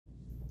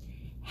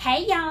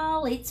Hey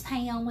y'all, it's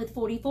Pam with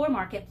 44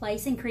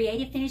 Marketplace and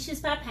Creative Finishes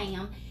by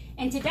Pam.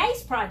 And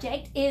today's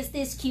project is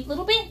this cute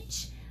little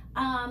bench.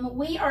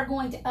 We are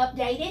going to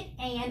update it,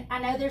 and I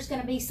know there's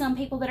going to be some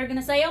people that are going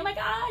to say, oh my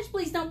gosh,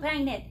 please don't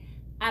paint it.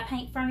 I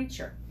paint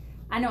furniture.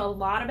 I know a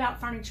lot about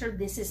furniture.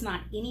 This is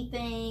not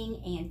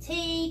anything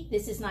antique.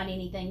 This is not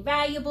anything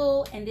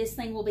valuable, and this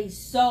thing will be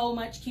so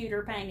much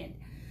cuter painted.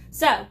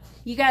 So,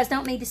 you guys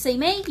don't need to see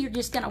me. You're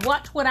just going to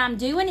watch what I'm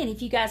doing, and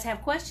if you guys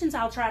have questions,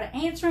 I'll try to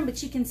answer them,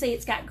 but you can see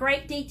it's got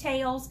great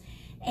details.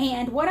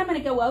 And what I'm going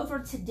to go over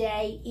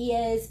today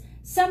is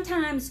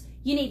sometimes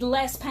you need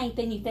less paint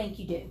than you think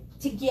you do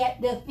to get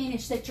the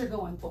finish that you're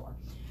going for.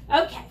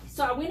 Okay,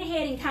 so I went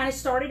ahead and kind of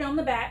started on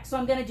the back, so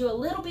I'm going to do a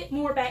little bit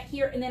more back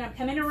here, and then I'm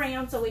coming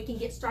around so we can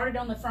get started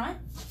on the front.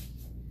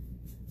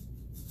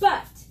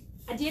 But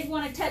I did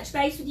want to touch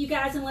base with you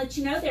guys and let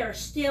you know there are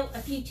still a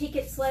few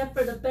tickets left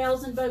for the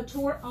Bells and Bow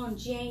Tour on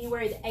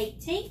January the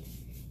 18th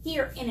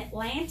here in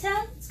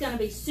Atlanta. It's going to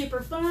be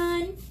super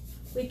fun.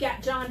 We've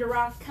got John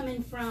DeRoth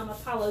coming from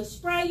Apollo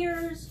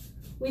Sprayers.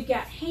 We've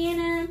got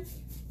Hannah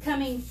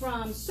coming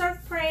from Surf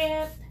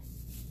Prep.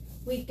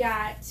 We've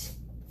got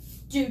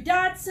Drew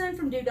Dodson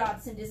from Drew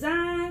Dodson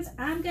Designs.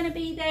 I'm going to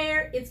be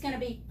there. It's going to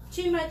be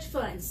too much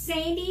fun.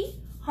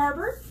 Sandy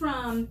Harbor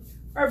from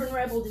Urban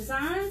Rebel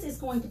Designs is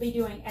going to be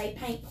doing a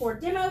paint pour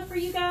demo for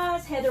you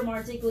guys. Heather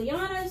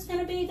Marzigliano is going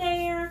to be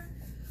there.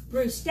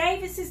 Bruce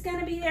Davis is going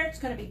to be there. It's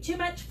going to be too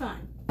much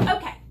fun.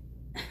 Okay,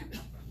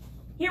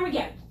 here we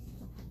go.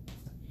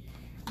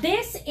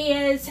 This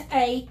is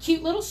a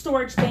cute little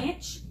storage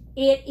bench.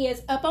 It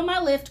is up on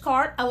my lift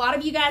cart. A lot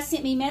of you guys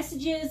sent me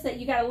messages that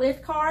you got a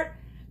lift cart.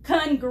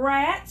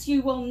 Congrats.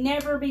 You will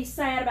never be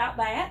sad about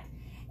that.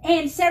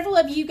 And several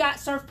of you got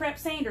Surf Prep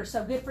sanders,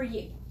 so good for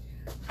you.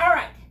 All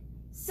right.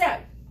 So,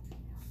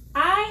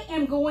 I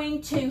am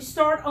going to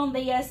start on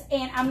this,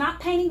 and I'm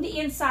not painting the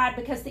inside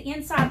because the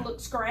inside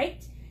looks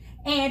great.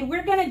 And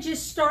we're going to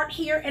just start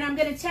here, and I'm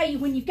going to tell you,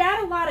 when you've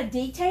got a lot of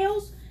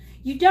details,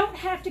 you don't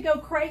have to go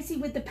crazy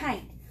with the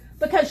paint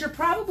because you're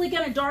probably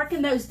going to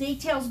darken those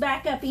details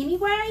back up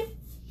anyway.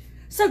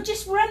 So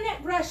just run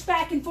that brush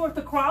back and forth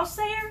across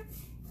there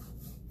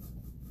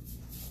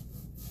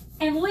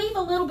and leave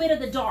a little bit of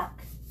the dark.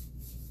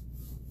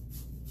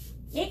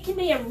 It can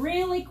be a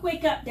really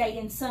quick update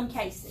in some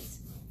cases.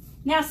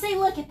 Now see,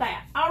 look at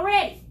that.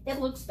 Already it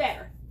looks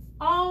better.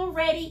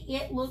 Already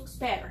it looks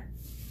better.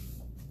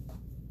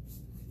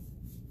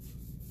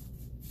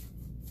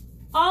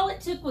 All it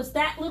took was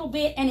that little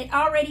bit, and it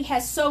already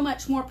has so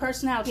much more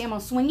personality. I'm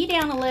going to swing you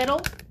down a little.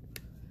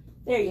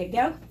 There you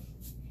go.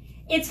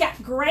 It's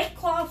got great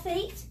claw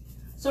feet,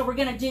 so we're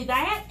going to do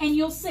that, and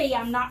you'll see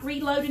I'm not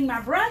reloading my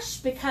brush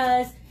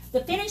because the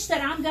finish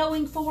that I'm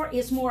going for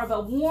is more of a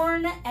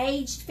worn,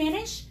 aged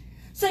finish,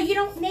 so you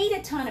don't need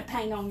a ton of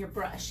paint on your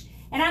brush.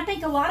 And I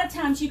think a lot of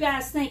times you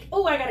guys think,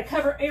 oh, I got to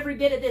cover every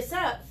bit of this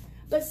up,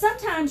 but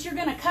sometimes you're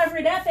going to cover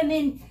it up and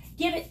then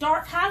give it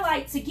dark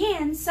highlights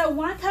again, so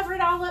why cover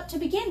it all up to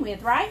begin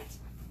with, right?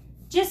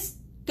 Just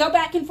go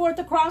back and forth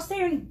across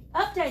there and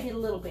update it a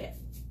little bit.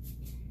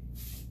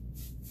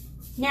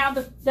 Now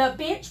the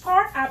bench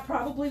part, I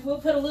probably will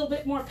put a little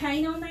bit more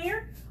paint on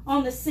there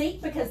on the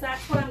seat because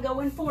that's what I'm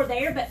going for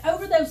there, but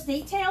over those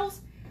details,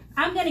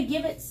 I'm going to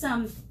give it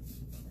some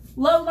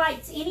low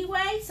lights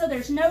anyway, so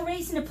there's no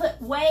reason to put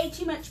way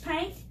too much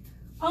paint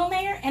on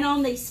there. And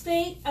on these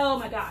feet, oh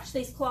my gosh,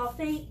 these claw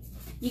feet,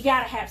 you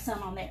got to have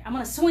some on there. I'm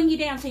going to swing you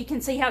down so you can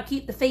see how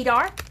cute the feet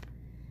are.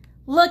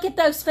 Look at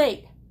those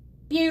feet.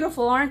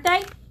 Beautiful, aren't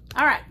they?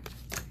 All right,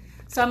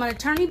 so I'm going to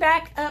turn you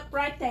back up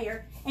right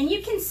there, and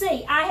you can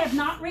see I have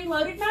not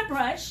reloaded my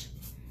brush.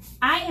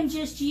 I am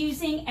just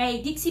using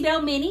a Dixie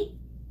Belle Mini,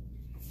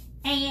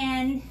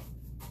 and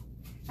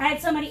I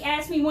had somebody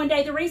ask me one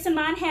day, the reason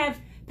mine have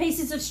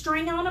pieces of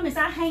string on them is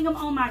I hang them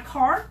on my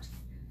cart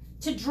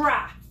to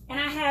dry, and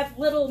I have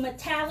little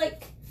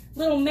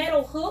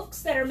metal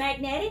hooks that are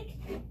magnetic,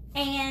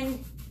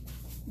 and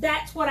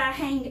that's what I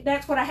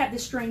have the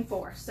string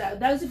for. So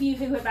those of you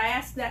who have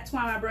asked, that's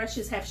why my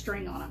brushes have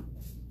string on them,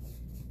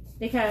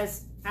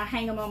 because I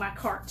hang them on my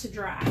cart to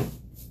dry.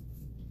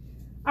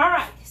 All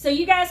right, so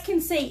you guys can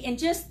see in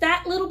just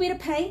that little bit of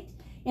paint,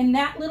 in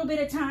that little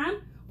bit of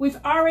time, we've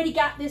already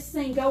got this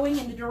thing going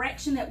in the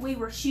direction that we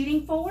were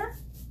shooting for,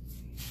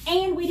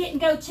 and we didn't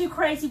go too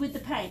crazy with the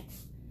paint.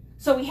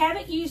 So we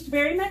haven't used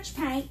very much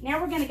paint.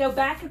 Now we're going to go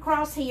back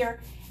across here,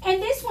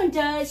 and this one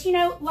does, you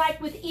know, like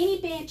with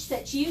any bench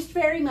that's used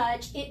very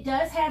much, it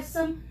does have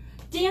some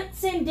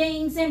dents and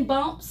dings and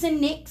bumps and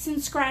nicks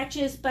and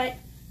scratches, but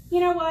you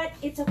know what?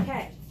 It's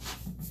okay.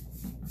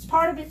 It's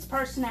part of its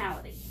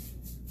personality.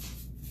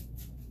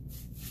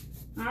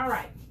 All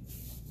right.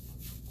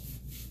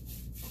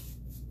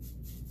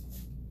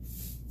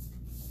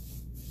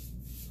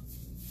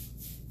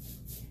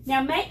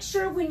 Now make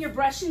sure when you're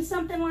brushing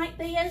something like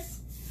this,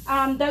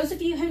 those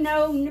of you who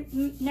know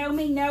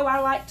me know I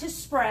like to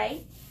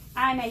spray.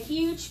 I'm a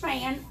huge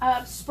fan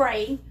of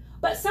spraying,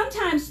 but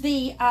sometimes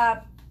the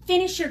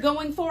finish you're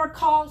going for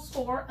calls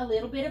for a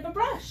little bit of a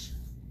brush.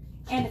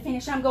 And the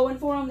finish I'm going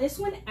for on this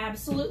one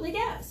absolutely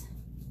does.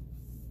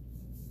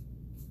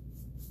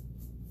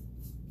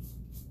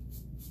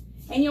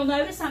 And you'll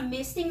notice I'm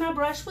misting my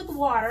brush with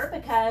water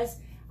because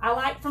I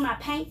like for my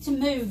paint to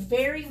move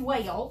very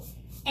well.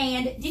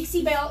 And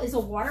Dixie Belle is a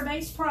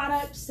water-based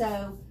product,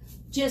 so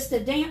just a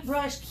damp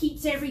brush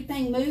keeps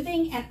everything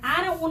moving. And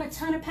I don't want a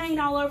ton of paint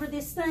all over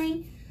this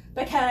thing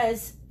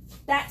because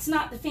that's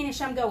not the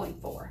finish I'm going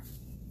for.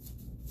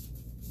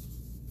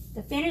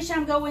 The finish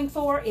I'm going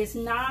for is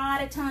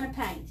not a ton of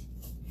paint.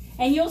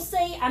 And you'll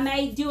see I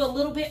may do a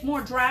little bit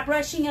more dry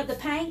brushing of the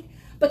paint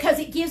because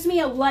it gives me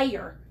a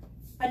layer,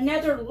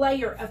 another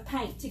layer of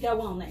paint to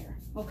go on there,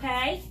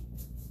 okay?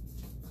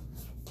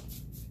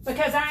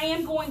 Because I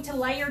am going to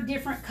layer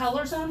different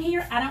colors on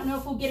here. I don't know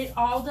if we'll get it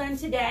all done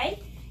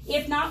today.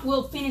 If not,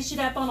 we'll finish it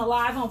up on a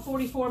live on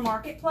 44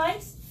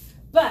 Marketplace.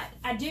 But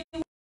I do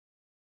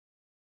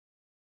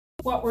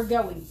what we're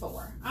going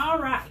for. All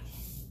right.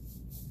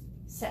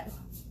 So,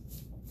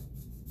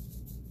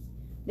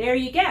 there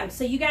you go.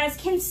 So you guys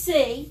can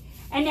see.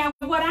 And now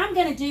what I'm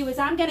going to do is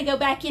I'm going to go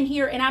back in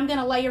here and I'm going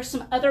to layer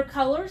some other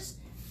colors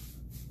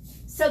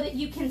so that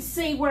you can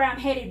see where I'm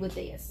headed with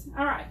this.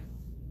 All right.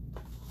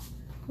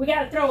 We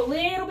got to throw a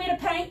little bit of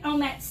paint on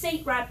that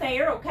seat right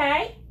there,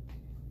 okay?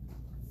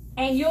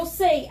 And you'll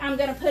see I'm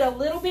going to put a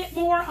little bit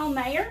more on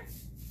there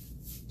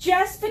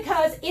just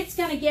because it's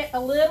going to get a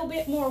little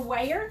bit more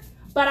wear,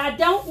 but I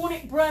don't want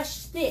it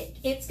brushed thick.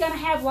 It's going to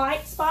have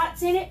light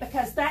spots in it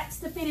because that's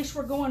the finish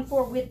we're going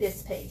for with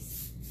this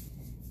piece.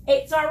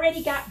 It's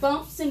already got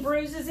bumps and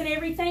bruises and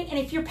everything, and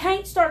if your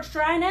paint starts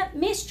drying up,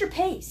 missed your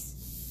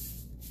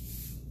piece.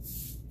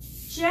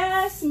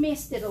 Just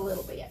missed it a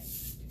little bit.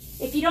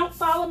 If you don't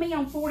follow me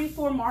on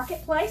 44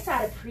 Marketplace,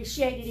 I'd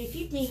appreciate it if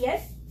you did.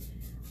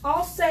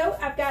 Also,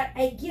 I've got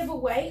a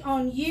giveaway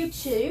on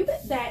YouTube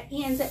that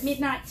ends at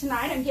midnight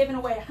tonight. I'm giving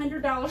away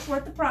 $100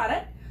 worth of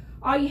product.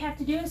 All you have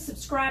to do is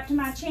subscribe to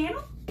my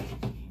channel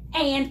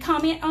and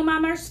comment on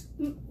my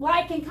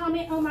like and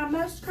comment on my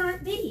most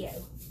current video.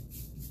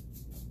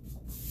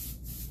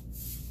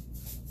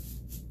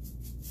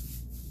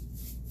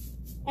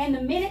 And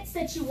the minutes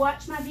that you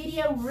watch my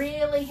video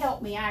really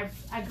help me. I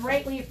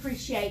greatly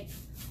appreciate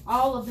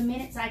all of the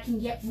minutes I can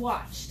get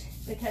watched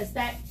because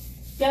that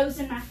goes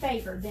in my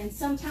favor. Then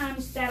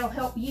sometimes that'll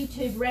help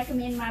YouTube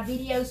recommend my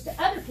videos to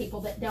other people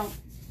that don't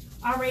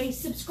already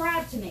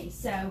subscribe to me.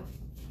 So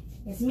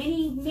as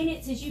many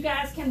minutes as you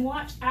guys can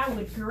watch, I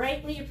would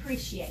greatly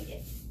appreciate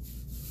it.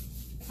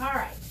 All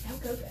right,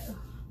 go. I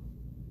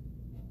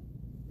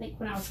think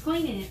when I was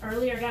cleaning it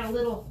earlier, I got a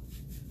little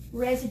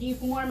residue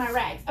from one of my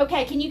rags.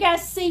 Okay, can you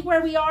guys see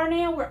where we are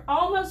now? We're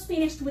almost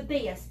finished with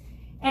this.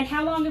 And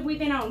how long have we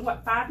been on?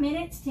 What, 5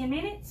 minutes, 10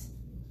 minutes?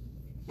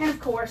 And of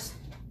course,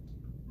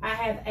 I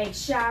have a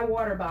Shy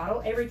water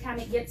bottle. Every time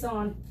it gets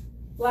on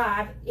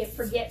live, it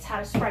forgets how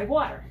to spray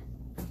water.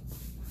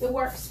 It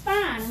works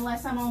fine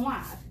unless I'm on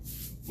live.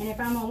 And if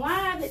I'm on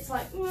live, it's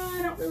like, well,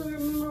 I don't really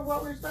remember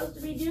what we're supposed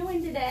to be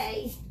doing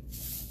today.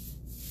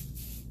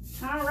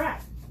 All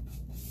right.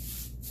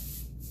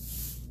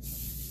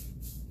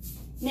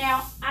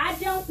 Now, I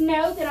don't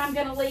know that I'm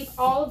going to leave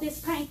all of this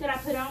paint that I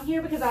put on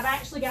here because I've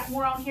actually got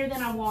more on here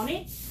than I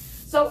wanted.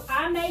 So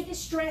I may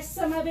distress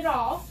some of it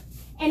off.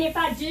 And if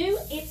I do,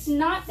 it's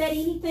not that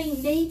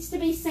anything needs to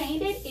be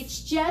sanded.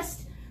 It's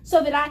just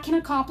so that I can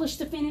accomplish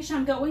the finish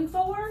I'm going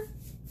for.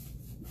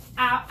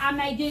 I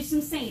may do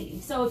some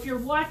sanding. So if you're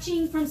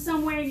watching from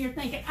somewhere and you're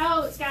thinking,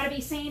 oh, it's got to be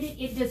sanded,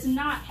 it does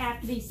not have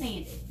to be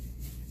sanded.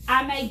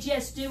 I may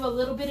just do a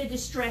little bit of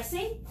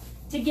distressing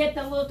to get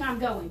the look I'm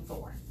going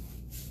for.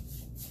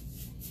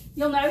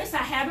 You'll notice I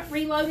haven't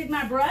reloaded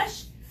my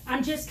brush.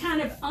 I'm just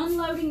kind of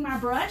unloading my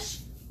brush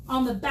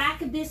on the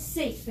back of this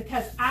seat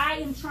because I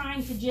am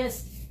trying to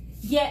just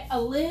get a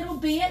little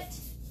bit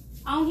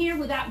on here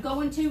without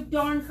going too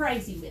darn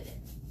crazy with it.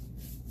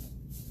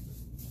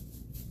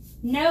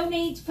 No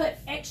need to put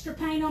extra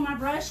paint on my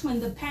brush when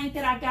the paint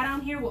that I've got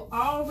on here will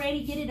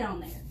already get it on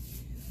there.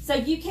 So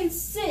you can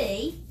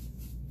see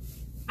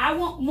I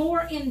want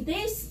more in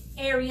this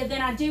area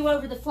than I do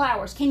over the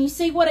flowers. Can you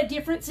see what a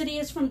difference it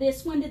is from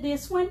this one to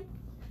this one?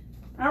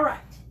 All right.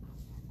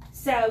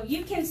 So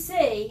you can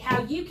see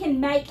how you can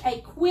make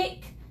a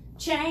quick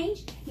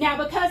change. Now,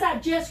 because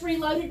I've just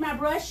reloaded my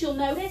brush, you'll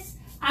notice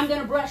I'm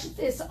going to brush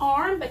this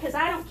arm because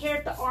I don't care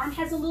if the arm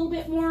has a little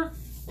bit more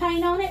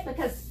paint on it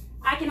because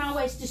I can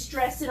always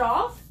distress it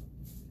off.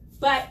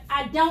 But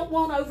I don't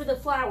want over the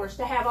flowers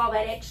to have all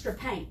that extra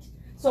paint.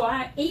 So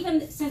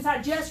even since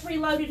I just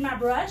reloaded my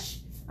brush,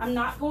 I'm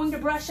not going to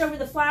brush over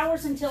the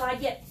flowers until I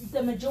get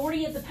the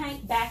majority of the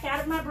paint back out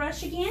of my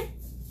brush again.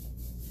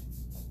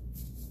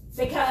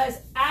 Because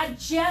I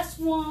just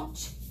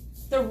want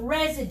the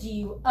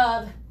residue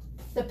of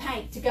the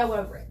paint to go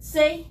over it.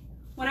 See,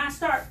 when I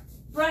start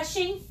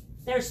brushing,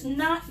 there's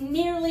not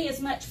nearly as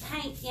much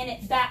paint in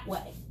it that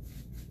way.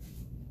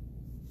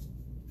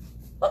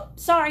 Oh,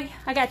 sorry,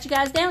 I got you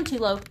guys down too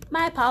low.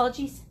 My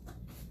apologies.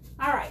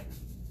 All right.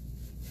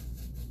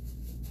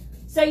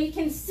 So you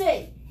can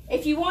see,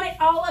 if you want it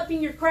all up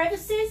in your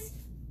crevices,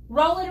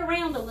 roll it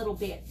around a little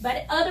bit.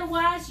 But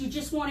otherwise, you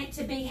just want it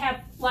to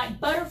have like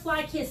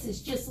butterfly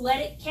kisses. Just let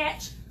it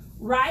catch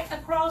right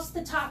across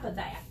the top of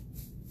that.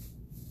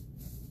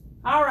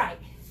 All right.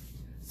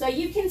 So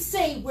you can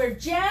see we're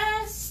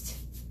just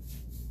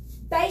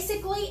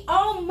basically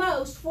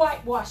almost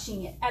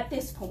whitewashing it at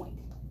this point.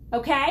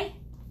 Okay?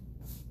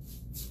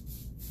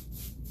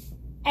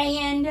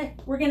 And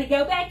we're going to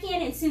go back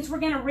in, and since we're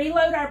going to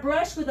reload our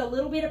brush with a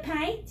little bit of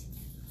paint,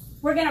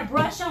 we're going to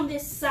brush on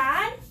this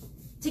side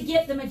to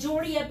get the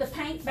majority of the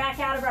paint back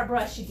out of our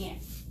brush again.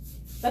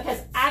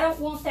 Because I don't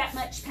want that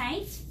much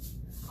paint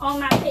on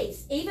my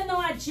piece. Even though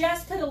I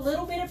just put a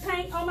little bit of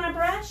paint on my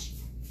brush,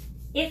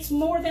 it's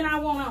more than I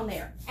want on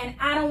there, and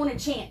I don't want to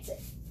chance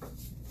it.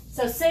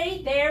 So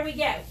see, there we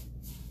go.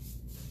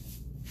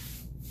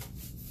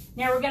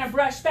 Now we're going to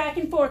brush back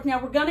and forth.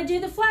 Now we're going to do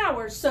the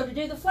flowers. So to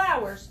do the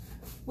flowers,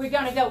 we're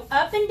going to go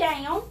up and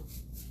down,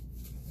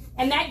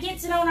 and that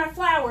gets it on our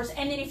flowers.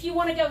 And then if you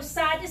want to go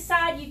side to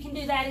side, you can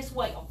do that as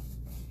well.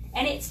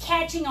 And it's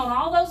catching on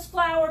all those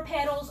flower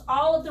petals,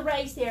 all of the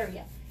raised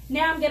area.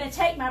 Now I'm going to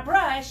take my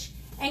brush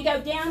and go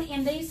down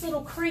in these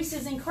little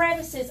creases and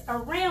crevices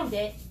around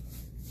it,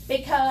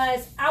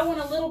 because I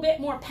want a little bit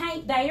more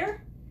paint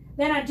there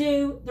than I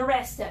do the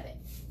rest of it.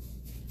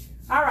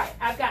 All right,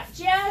 I've got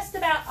just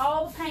about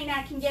all the paint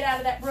I can get out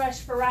of that brush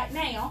for right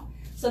now.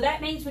 So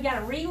that means we got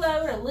to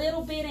reload a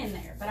little bit in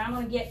there, but I'm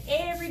going to get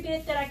every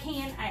bit that I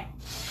can out.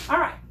 All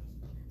right,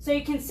 so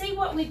you can see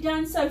what we've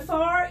done so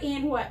far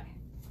in what?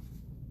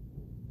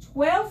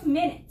 12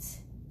 minutes.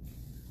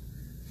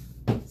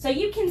 So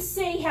you can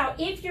see how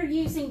if you're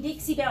using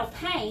Dixie Belle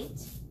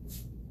Paint,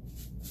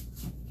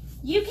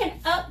 you can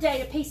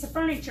update a piece of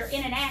furniture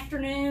in an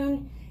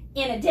afternoon,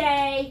 in a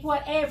day,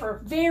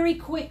 whatever, very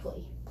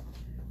quickly.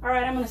 All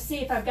right, I'm going to see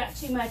if I've got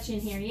too much in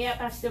here. Yep,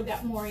 I've still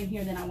got more in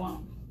here than I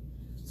want.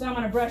 So I'm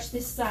going to brush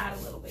this side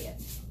a little bit.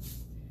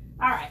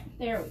 All right,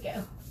 there we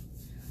go.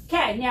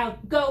 Okay, now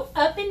go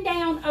up and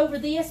down over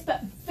this,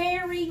 but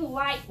very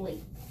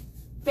lightly,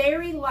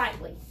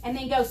 and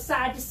then go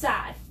side to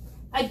side.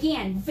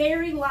 Again,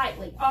 very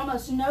lightly,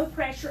 almost no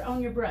pressure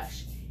on your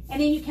brush.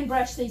 And then you can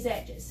brush these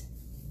edges,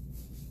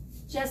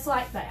 just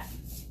like that.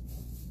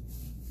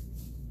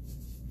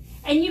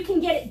 And you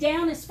can get it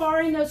down as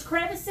far in those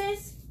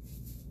crevices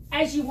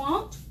as you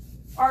want,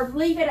 or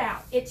leave it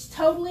out. It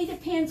totally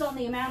depends on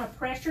the amount of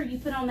pressure you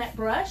put on that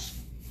brush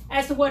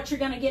as to what you're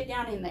going to get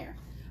down in there.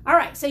 All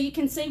right, so you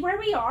can see where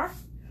we are.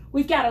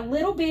 We've got a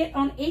little bit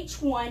on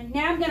each one.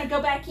 Now I'm going to go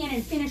back in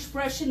and finish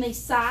brushing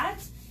these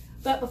sides.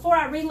 But before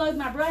I reload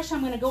my brush,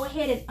 I'm going to go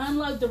ahead and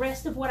unload the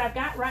rest of what I've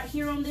got right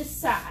here on this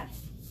side.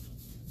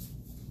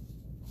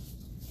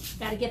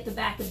 Got to get the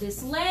back of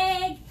this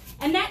leg.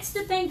 And that's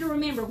the thing to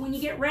remember. When you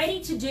get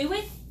ready to do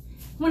it,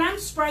 when I'm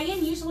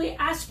spraying, usually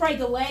I spray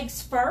the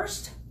legs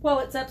first while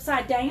it's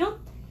upside down,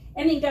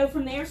 and then go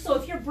from there. So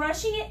if you're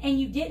brushing it and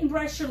you didn't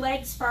brush your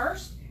legs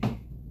first,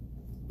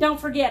 don't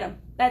forget them.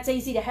 That's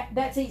easy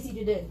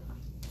to do.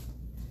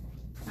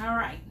 All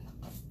right.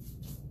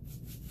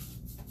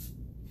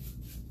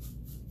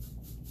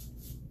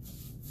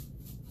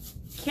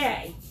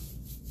 Okay.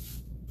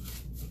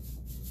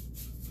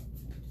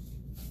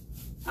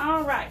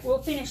 All right,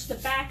 we'll finish the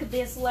back of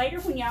this later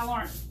when y'all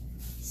aren't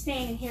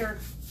standing here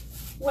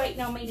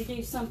waiting on me to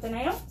do something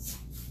else.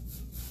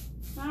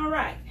 All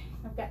right,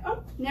 I've got,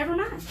 oh, never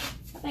mind.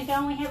 I think I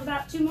only have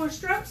about 2 more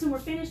strokes and we're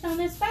finished on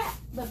this back,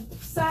 the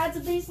sides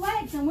of these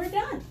legs, and we're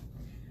done.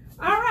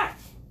 All right,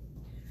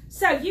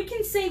 so you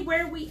can see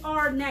where we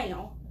are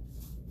now.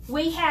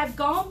 We have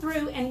gone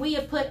through and we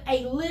have put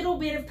a little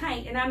bit of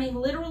paint, and I mean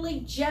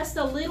literally just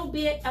a little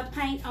bit of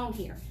paint on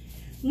here.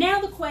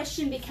 Now the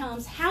question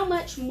becomes, how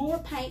much more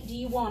paint do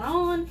you want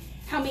on?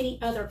 How many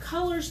other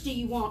colors do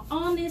you want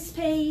on this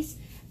piece?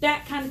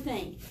 That kind of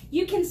thing.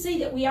 You can see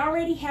that we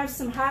already have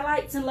some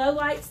highlights and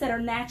lowlights that are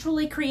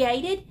naturally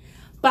created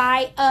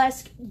by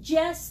us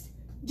just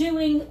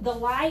doing the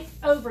light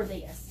over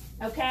this,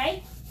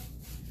 okay?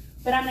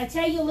 But I'm going to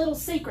tell you a little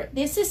secret.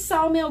 This is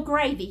Sawmill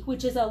Gravy,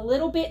 which is a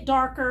little bit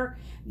darker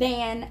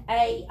than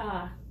a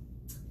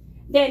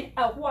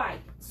white.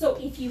 So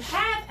if you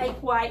have a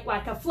white,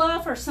 like a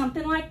fluff or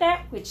something like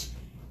that, which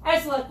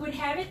as luck would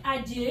have it, I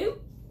do,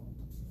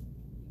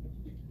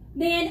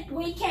 then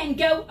we can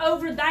go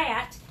over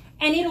that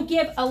and it'll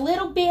give a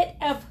little bit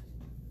of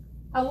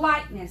a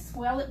lightness.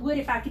 Well, it would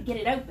if I could get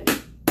it open.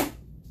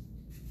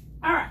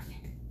 All right.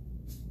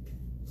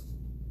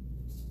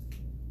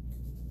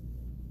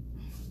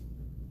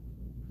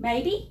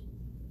 Maybe,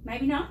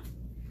 maybe not.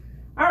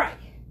 All right.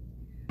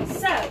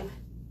 So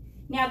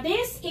now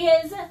this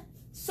is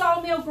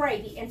Sawmill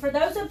Gravy. And for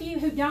those of you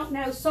who don't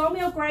know,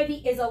 Sawmill Gravy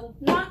is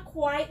not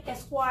quite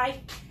as white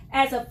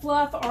as a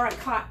fluff or a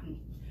cotton.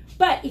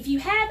 But if you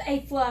have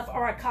a fluff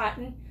or a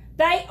cotton,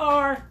 they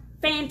are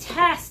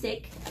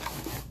fantastic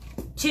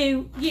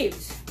to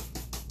use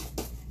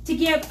to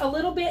give a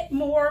little bit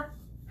more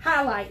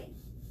highlighting.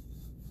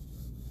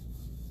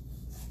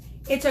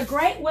 It's a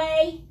great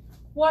way.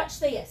 Watch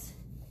this.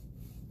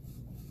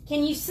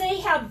 Can you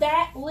see how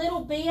that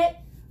little bit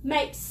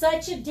makes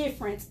such a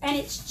difference. And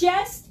it's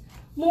just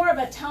more of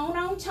a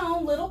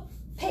tone-on-tone little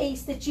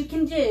piece that you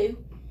can do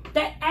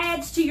that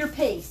adds to your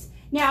piece.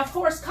 Now, of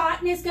course,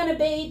 cotton is going to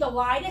be the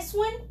lightest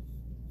one,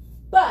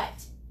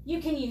 but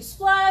you can use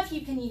fluff,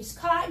 you can use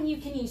cotton, you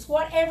can use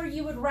whatever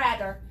you would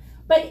rather,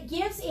 but it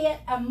gives it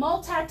a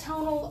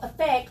multi-tonal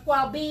effect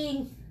while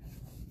being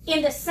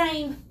in the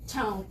same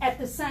tone, at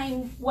the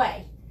same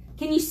way.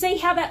 Can you see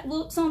how that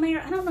looks on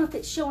there? I don't know if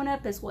it's showing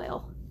up as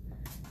well.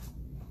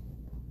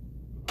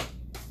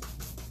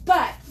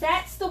 But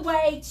that's the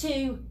way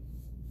to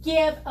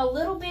give a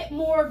little bit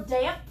more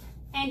depth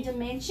and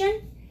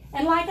dimension.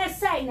 And like I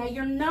say, now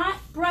you're not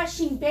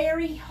brushing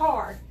very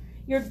hard.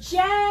 You're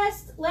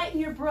just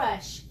letting your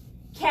brush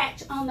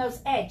catch on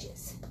those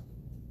edges.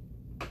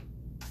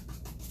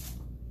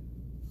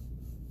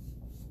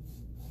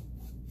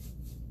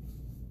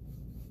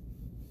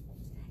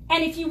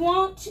 And if you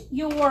want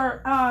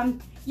your,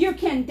 you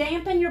can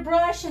dampen your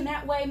brush and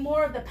that way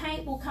more of the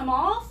paint will come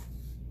off.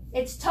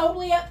 It's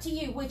totally up to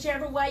you,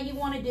 whichever way you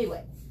want to do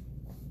it.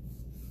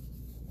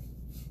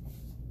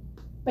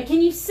 But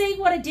can you see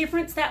what a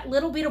difference that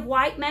little bit of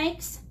white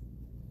makes?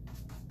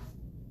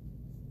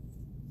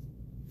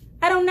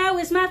 I don't know,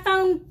 is my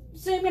phone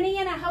zooming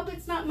in? I hope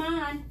it's not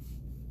mine.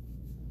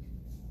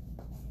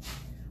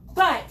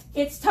 But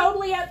it's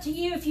totally up to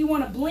you. If you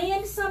want to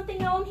blend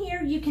something on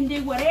here, you can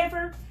do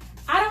whatever.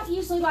 I don't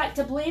usually like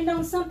to blend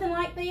on something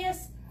like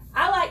this.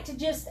 I like to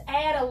just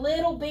add a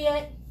little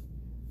bit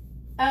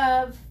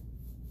of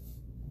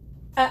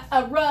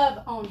a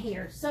rub on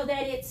here so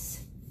that it's,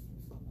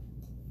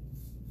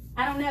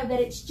 I don't know, that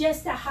it's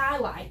just a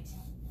highlight.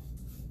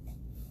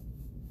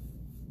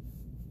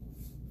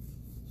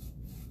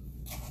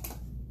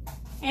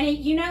 And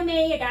you know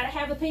me, I gotta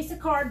have a piece of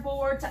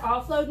cardboard to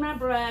offload my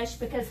brush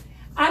because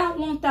I don't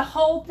want the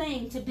whole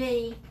thing to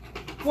be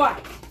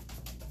white.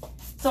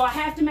 So I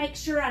have to make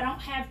sure I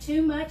don't have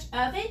too much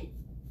of it.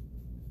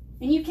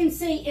 And you can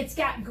see it's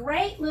got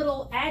great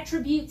little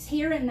attributes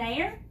here and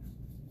there.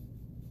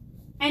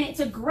 And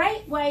it's a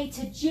great way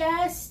to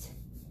just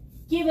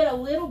give it a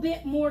little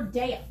bit more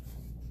depth.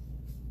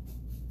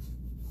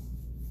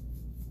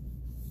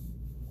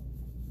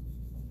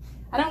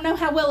 I don't know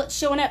how well it's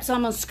showing up, so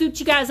I'm going to scoot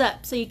you guys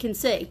up so you can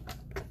see.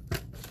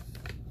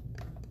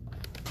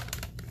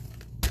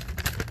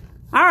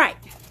 All right.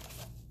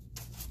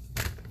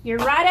 You're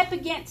right up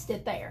against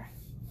it there.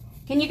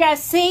 Can you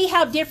guys see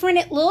how different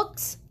it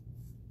looks?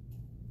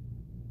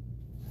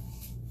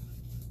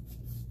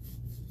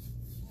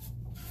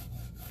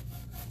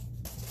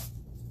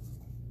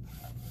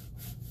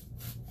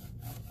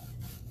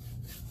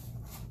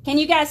 Can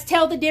you guys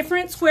tell the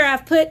difference where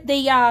I've put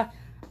the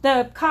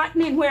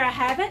cotton and where I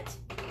haven't?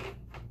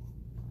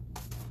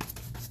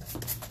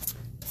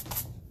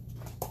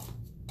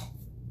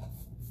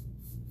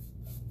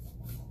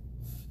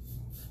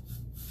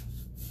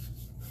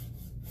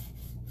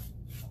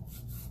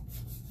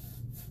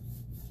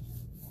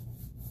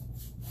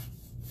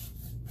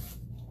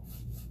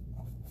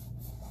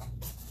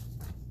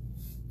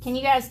 Can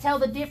you guys tell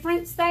the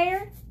difference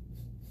there?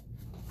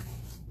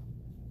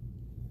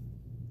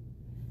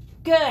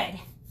 Good.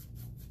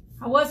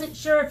 I wasn't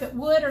sure if it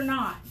would or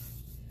not.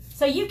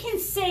 So you can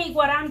see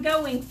what I'm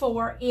going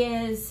for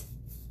is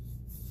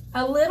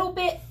a little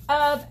bit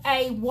of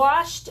a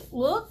washed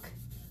look.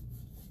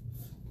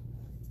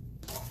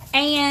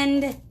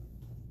 And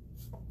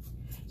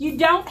you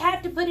don't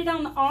have to put it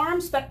on the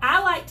arms, but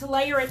I like to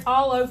layer it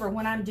all over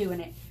when I'm doing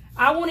it.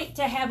 I want it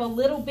to have a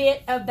little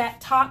bit of that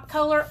top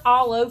color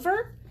all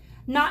over,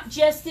 not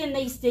just in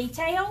these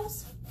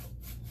details.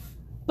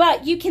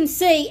 But you can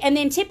see, and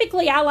then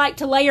typically I like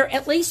to layer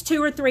at least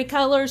 2 or 3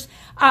 colors.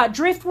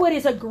 Driftwood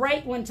is a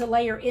great one to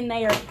layer in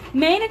there.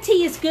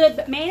 Manatee is good,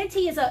 but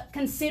Manatee is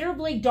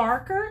considerably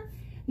darker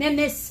than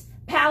this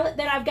palette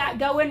that I've got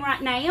going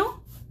right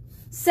now.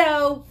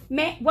 So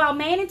while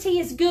Manatee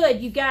is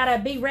good, you gotta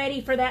be ready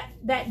for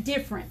that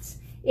difference.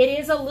 It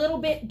is a little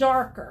bit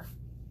darker.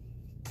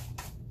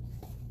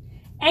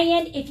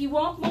 And if you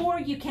want more,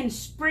 you can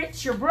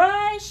spritz your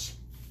brush.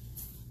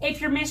 If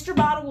your Mr.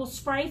 Bottle will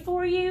spray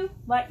for you,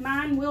 like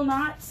mine will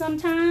not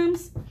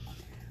sometimes.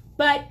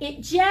 But it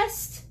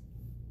just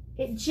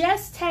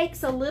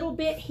takes a little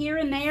bit here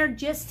and there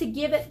just to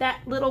give it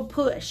that little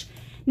push.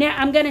 Now,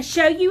 I'm going to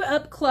show you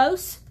up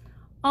close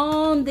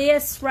on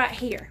this right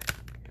here.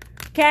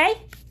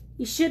 Okay?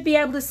 You should be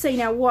able to see.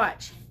 Now,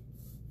 watch.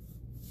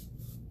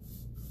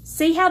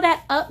 See how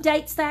that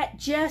updates that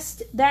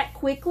just that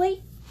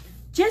quickly?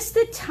 Just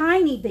a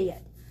tiny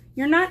bit.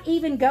 You're not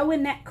even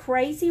going that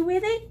crazy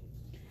with it.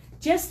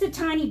 Just a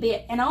tiny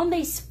bit. And on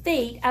these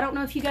feet, I don't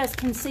know if you guys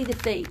can see the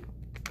feet.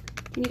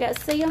 Can you guys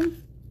see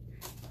them?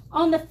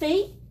 On the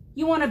feet,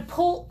 you want to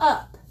pull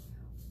up.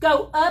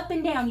 Go up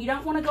and down. You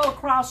don't want to go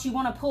across. You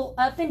want to pull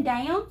up and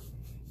down.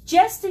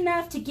 Just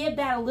enough to give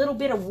that a little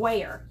bit of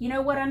wear. You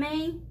know what I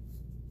mean?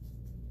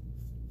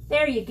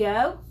 There you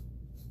go.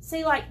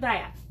 See, like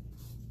that.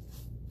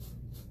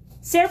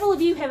 Several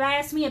of you have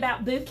asked me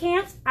about boot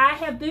camps. I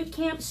have boot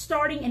camps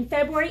starting in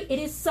February. It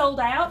is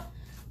sold out.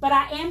 But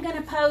I am going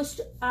to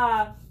post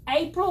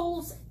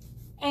April's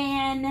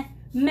and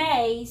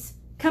May's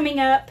coming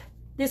up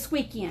this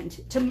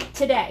weekend,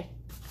 today.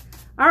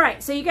 All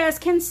right, so you guys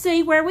can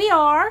see where we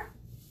are.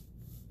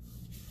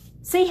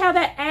 See how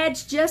that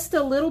adds just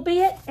a little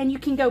bit, and you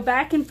can go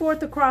back and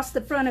forth across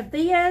the front of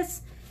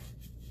this.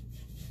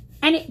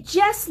 And it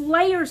just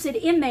layers it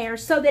in there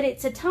so that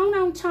it's a tone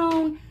on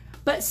tone,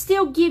 but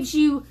still gives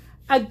you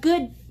a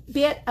good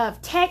bit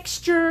of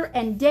texture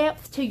and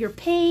depth to your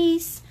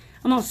piece.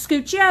 I'm gonna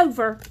scoot you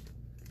over.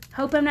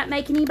 Hope I'm not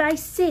making anybody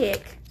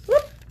sick.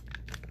 Whoop.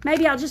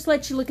 Maybe I'll just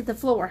let you look at the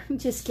floor. I'm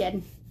just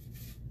kidding.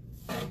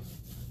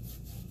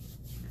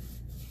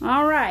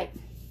 All right.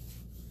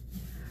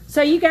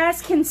 So you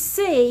guys can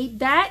see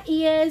that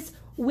is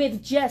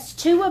with just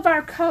 2 of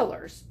our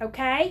colors,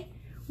 okay?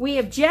 We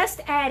have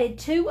just added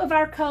 2 of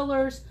our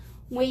colors.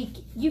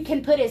 You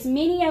can put as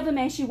many of them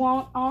as you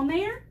want on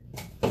there,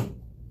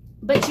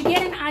 but you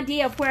get an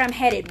idea of where I'm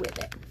headed with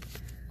it.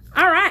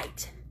 All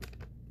right.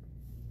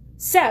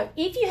 So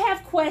if you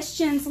have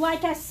questions,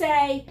 like I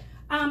say,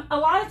 a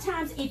lot of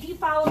times if you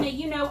follow me,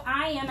 you know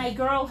I am a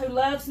girl who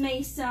loves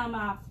me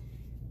some...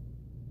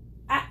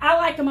 I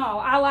like them all.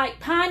 I like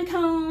pine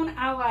cone.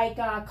 I like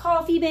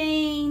coffee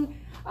bean.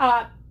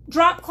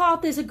 Drop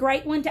cloth is a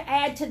great one to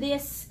add to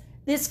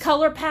this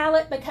color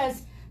palette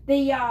because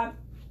the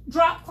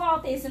drop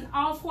cloth is an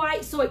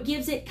off-white, so it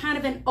gives it kind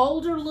of an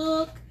older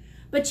look.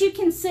 But you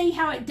can see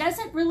how it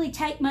doesn't really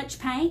take much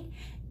paint.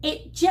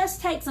 It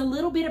just takes a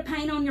little bit of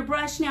paint on your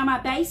brush. Now my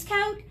base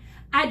coat,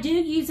 I do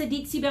use a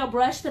Dixie Belle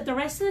brush, but the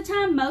rest of the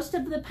time, most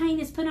of the paint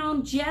is put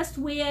on just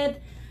with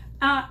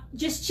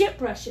just chip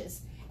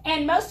brushes.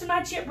 And most of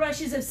my chip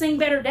brushes have seen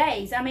better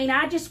days. I mean,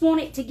 I just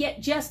want it to get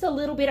just a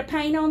little bit of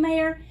paint on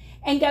there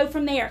and go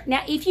from there.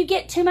 Now, if you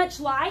get too much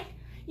light,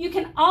 you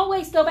can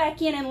always go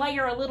back in and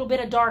layer a little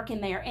bit of dark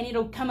in there, and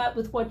it'll come up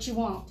with what you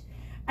want.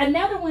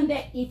 Another one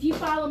that, if you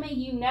follow me,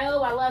 you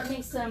know I love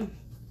me some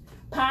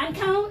pine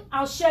cone.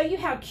 I'll show you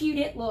how cute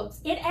it looks.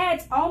 It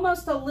adds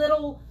almost a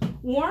little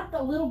warmth,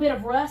 a little bit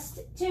of rust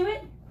to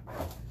it.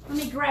 Let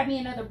me grab me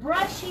another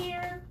brush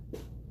here.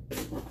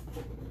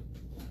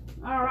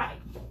 All right.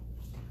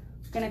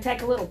 Going to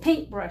take a little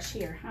pink brush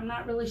here. I'm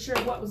not really sure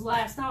what was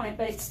last on it,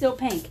 but it's still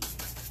pink.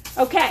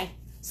 Okay,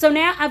 so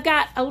now I've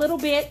got a little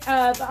bit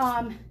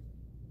of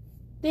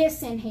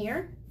this in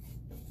here.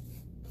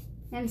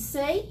 And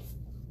see,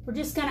 we're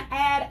just going to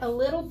add a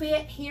little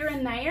bit here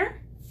and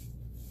there.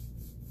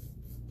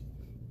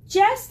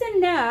 Just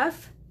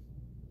enough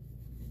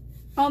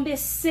on this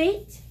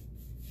seat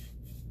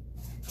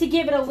to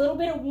give it a little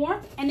bit of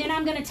warmth. And then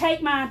I'm going to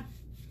take my,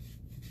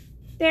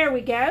 there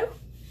we go.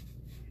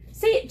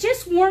 See, it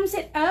just warms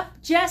it up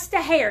just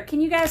a hair. Can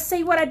you guys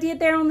see what I did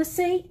there on the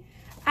seat?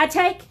 I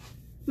take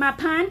my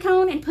pine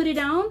cone and put it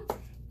on,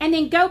 and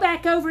then go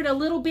back over it a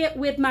little bit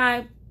with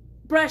my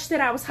brush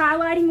that I was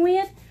highlighting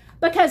with,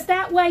 because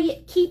that way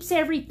it keeps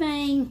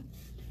everything,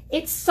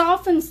 it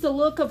softens the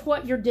look of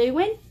what you're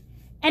doing,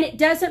 and it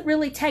doesn't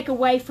really take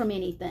away from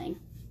anything.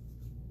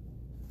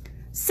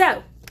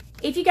 So,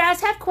 if you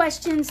guys have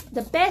questions,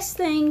 the best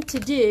thing to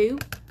do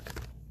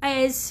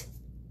is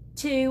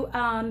to...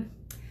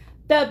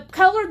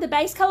 the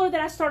base color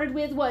that I started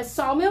with was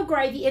Sawmill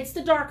Gravy. It's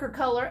the darker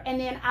color. And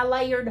then I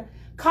layered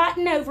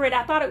cotton over it.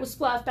 I thought it was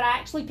fluff, but I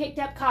actually picked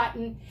up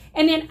cotton.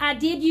 And then I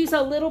did use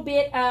a little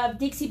bit of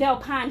Dixie Belle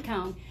Pine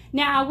Cone.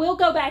 Now I will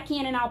go back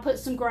in and I'll put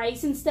some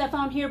grays and stuff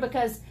on here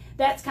because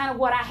that's kind of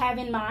what I have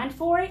in mind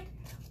for it.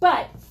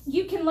 But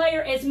you can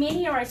layer as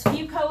many or as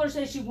few colors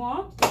as you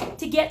want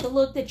to get the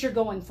look that you're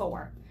going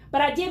for.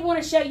 But I did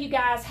want to show you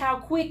guys how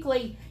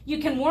quickly you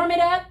can warm it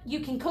up,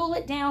 you can cool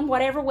it down,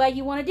 whatever way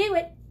you want to do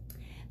it.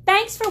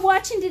 Thanks for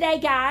watching today,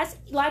 guys.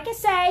 Like I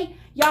say,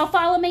 y'all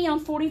follow me on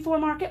 44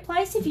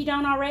 Marketplace if you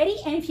don't already.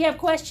 And if you have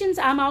questions,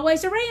 I'm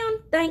always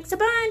around. Thanks a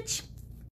bunch.